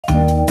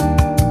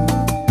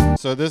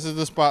So this is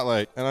the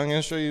spotlight, and I'm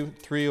going to show you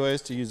 3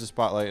 ways to use the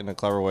spotlight in a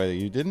clever way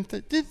that you didn't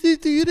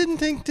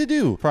think to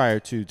do prior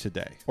to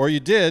today. Or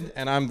you did,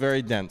 and I'm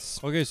very dense.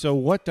 Okay, so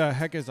what the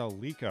heck is a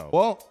Leco?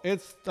 Well,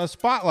 it's a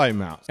spotlight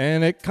mouse,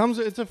 and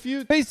it's a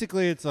few.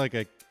 Basically, it's like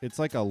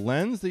a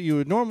lens that you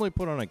would normally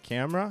put on a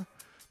camera,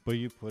 but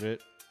you put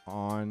it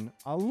on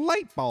a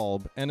light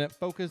bulb, and it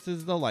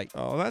focuses the light.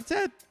 Oh, that's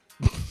it.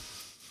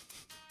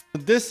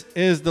 This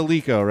is the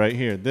Leco right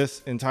here,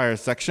 this entire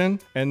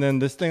section, and then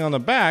this thing on the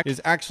back is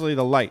actually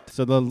the light.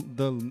 So the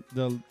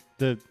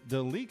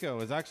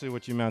Leco is actually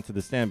what you mount to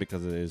the stand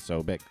because it is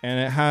so big. And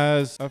it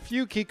has a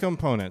few key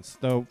components.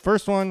 The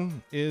first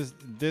one is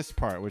this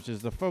part, which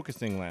is the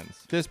focusing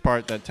lens. This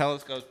part that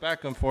telescopes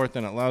back and forth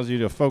and allows you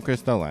to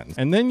focus the lens.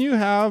 And then you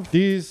have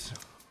these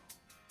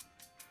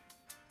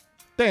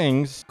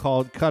things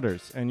called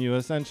cutters, and you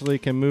essentially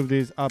can move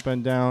these up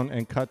and down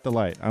and cut the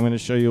light. I'm going to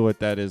show you what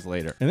that is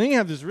later. And then you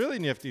have this really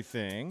nifty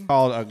thing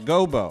called a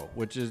gobo,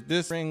 which is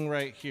this ring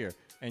right here,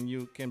 and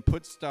you can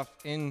put stuff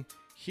in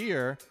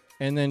here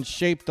and then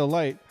shape the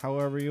light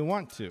however you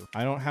want to.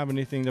 I don't have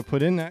anything to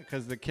put in that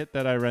because the kit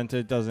that I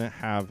rented doesn't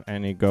have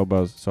any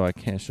gobos, so I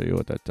can't show you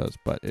what that does,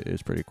 but it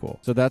is pretty cool.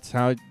 So that's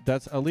a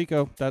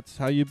Leco. That's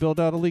how you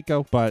build out a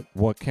Leco. But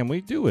what can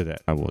we do with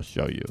it? I will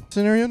show you.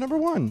 Scenario number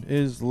 1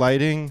 is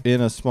lighting in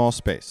a small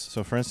space.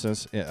 So for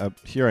instance,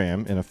 here I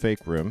am in a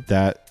fake room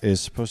that is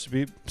supposed to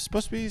be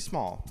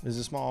small. It's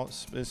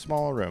a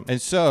small room.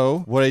 And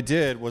so what I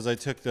did was I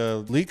took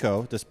the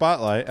Leco, the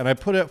spotlight, and I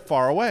put it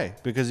far away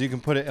because you can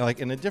put it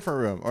like in a different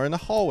room or in the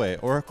hallway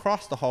or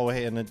across the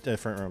hallway in a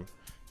different room.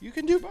 You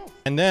can do both.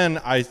 And then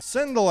I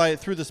send the light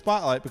through the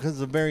spotlight because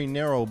it's a very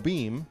narrow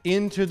beam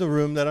into the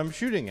room that I'm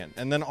shooting in.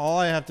 And then all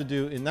I have to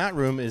do in that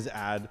room is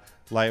add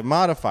light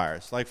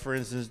modifiers, like for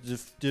instance,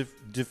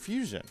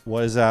 diffusion.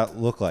 What does that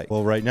look like?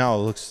 Well, right now it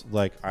looks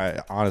like,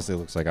 honestly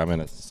looks like I'm in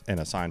a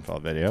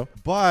Seinfeld video.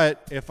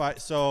 But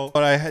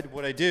what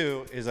I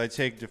do is I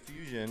take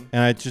diffusion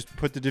and I just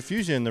put the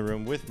diffusion in the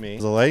room with me.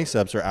 The lighting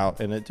steps are out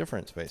in a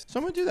different space. So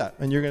I'm gonna do that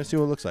and you're gonna see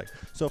what it looks like.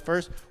 So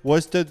first,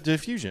 what's the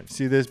diffusion?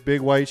 See this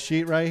big white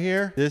sheet right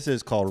here? This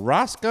is called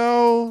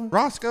Roscoe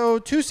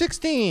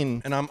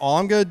 216. And all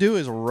I'm gonna do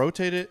is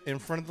rotate it in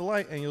front of the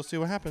light and you'll see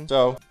what happens.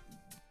 So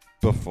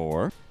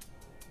before,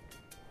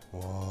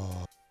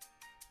 whoa,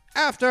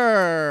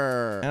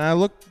 after, and I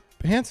look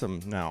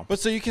handsome now. But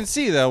so you can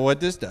see though,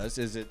 what this does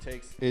is it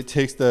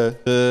takes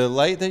the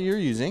light that you're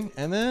using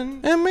and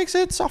then it makes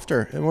it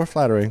softer and more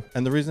flattering.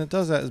 And the reason it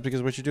does that is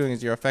because what you're doing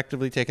is you're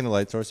effectively taking the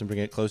light source and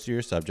bringing it close to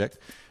your subject,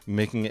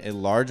 making it a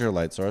larger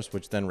light source,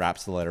 which then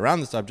wraps the light around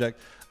the subject,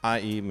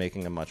 i.e.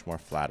 making a much more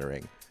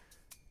flattering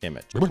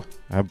image.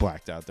 I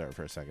blacked out there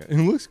for a second.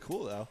 It looks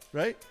cool though,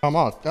 right? I'm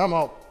all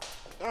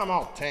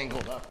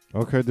tangled up.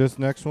 Okay, this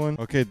next one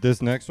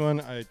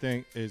I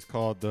think is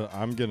called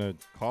I'm gonna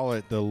call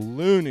it the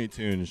Looney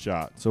Tunes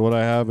shot. So what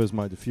I have is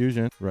my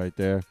diffusion right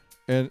there.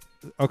 And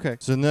okay,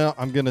 so now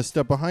I'm gonna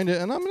step behind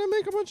it and I'm gonna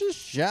make a bunch of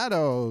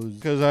shadows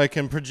because I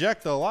can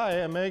project the light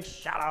and make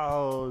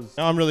shadows.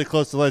 Now I'm really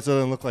close to the light so it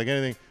doesn't look like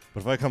anything.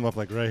 But if I come up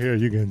like right here,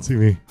 you can see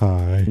me.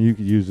 Hi. You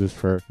could use this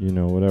for,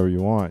 whatever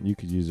you want. You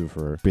could use it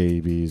for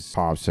babies,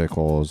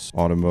 popsicles,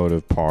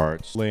 automotive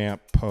parts,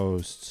 lamp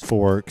posts,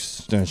 forks,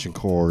 extension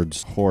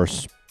cords,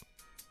 horse.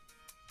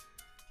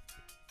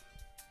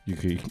 You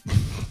could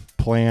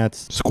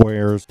plants,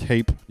 squares,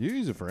 tape. You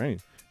use it for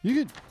anything. You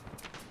could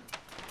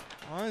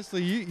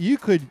honestly, you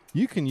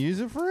can use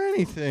it for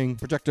anything.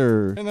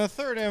 Projector. And the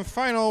third and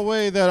final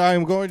way that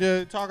I'm going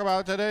to talk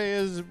about today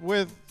is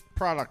with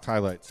product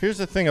highlights. Here's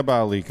the thing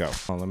about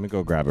Leco. Oh, let me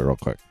go grab it real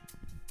quick.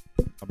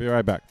 I'll be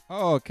right back.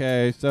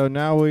 Okay, so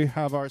now we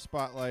have our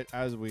spotlight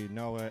as we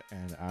know it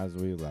and as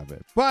we love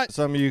it. But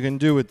something you can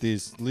do with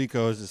these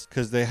Lecos is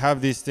because they have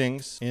these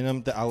things in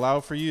them that allow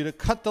for you to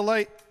cut the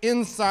light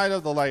inside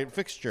of the light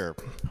fixture.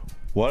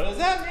 What does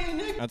that mean,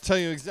 Nick? I'll tell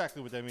you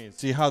exactly what that means.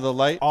 See how the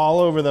light all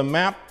over the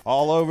map?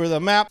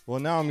 Well,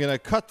 now I'm going to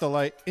cut the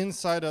light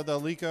inside of the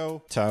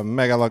Leco to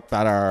make it look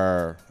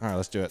better. All right,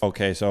 let's do it.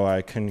 Okay, so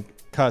I can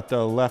cut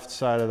the left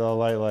side of the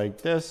light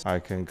like this. I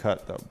can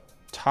cut the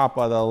top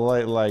of the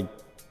light like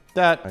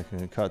that. I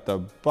can cut the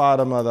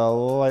bottom of the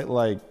light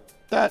like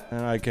that.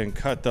 And I can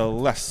cut the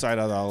left side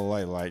of the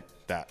light like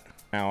that.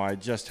 Now I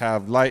just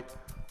have light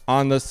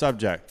on the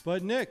subject.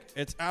 But Nick,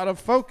 it's out of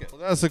focus.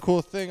 Well, that's the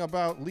cool thing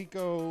about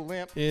Leco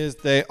lamp is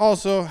they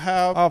also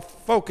have a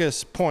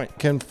focus point.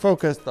 Can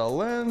focus the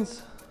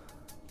lens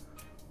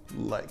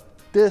like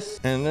this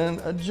and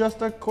then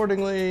adjust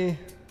accordingly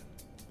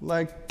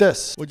like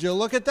this. Would you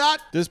look at that?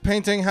 This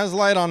painting has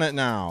light on it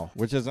now,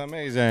 which is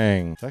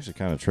amazing. It's actually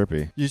kind of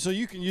trippy. So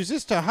you can use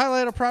this to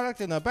highlight a product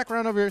in the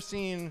background of your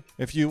scene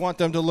if you want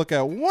them to look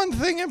at one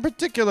thing in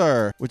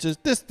particular, which is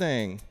this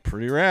thing.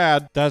 Pretty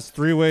rad. That's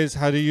 3 ways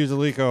how to use a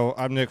Leco.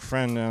 I'm Nick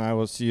Friend, and I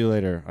will see you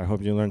later. I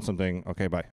hope you learned something. Okay, bye.